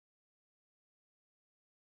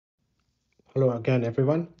Hello again,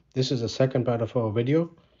 everyone. This is the second part of our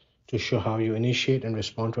video to show how you initiate and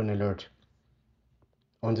respond to an alert.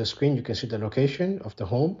 On the screen, you can see the location of the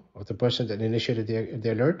home of the person that initiated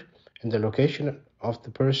the alert and the location of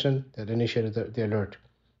the person that initiated the alert.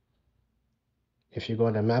 If you go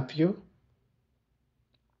into map view,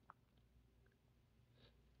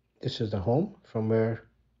 this is the home from where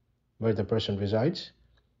the person resides.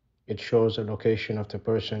 It shows the location of the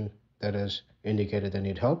person that has indicated they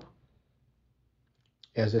need help.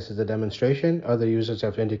 As this is a demonstration, other users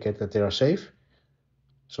have indicated that they are safe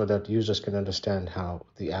so that users can understand how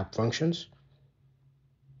the app functions.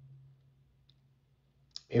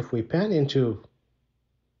 If we pan into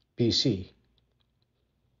PC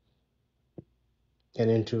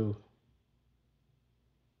and into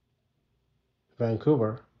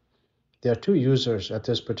Vancouver, there are two users at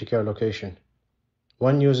this particular location.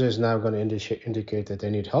 One user is now going to indicate that they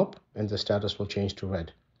need help, and the status will change to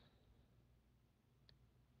red.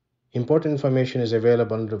 Important information is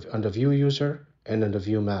available under View User and under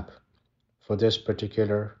View Map for this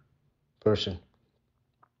particular person.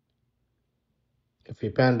 If we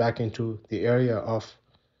pan back into the area of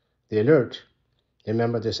the alert,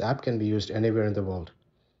 remember this app can be used anywhere in the world.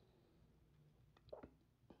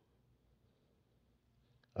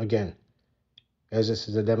 Again, as this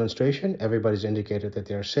is a demonstration, everybody's indicated that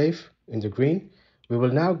they are safe in the green. We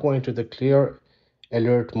will now go into the clear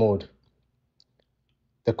alert mode.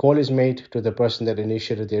 The call is made to the person that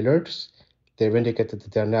initiated the alerts. They've indicated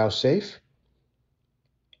that they're now safe.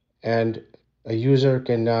 And a user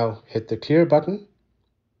can now hit the clear button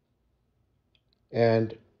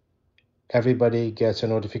and everybody gets a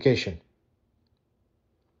notification.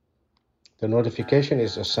 The notification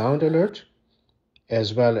is a sound alert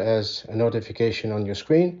as well as a notification on your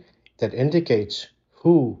screen that indicates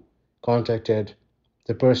who contacted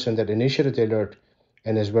the person that initiated the alert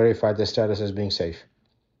and has verified the status as being safe.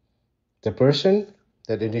 The person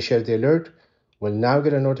that initiated the alert will now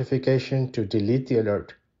get a notification to delete the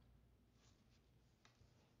alert.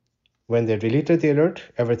 When they deleted the alert,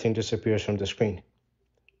 everything disappears from the screen.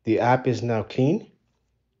 The app is now clean.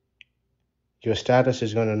 Your status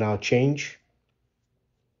is going to now change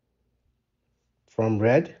from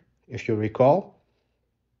red, if you recall,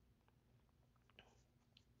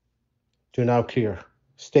 to now clear.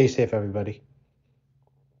 Stay safe, everybody,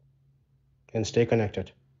 and stay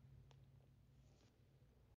connected.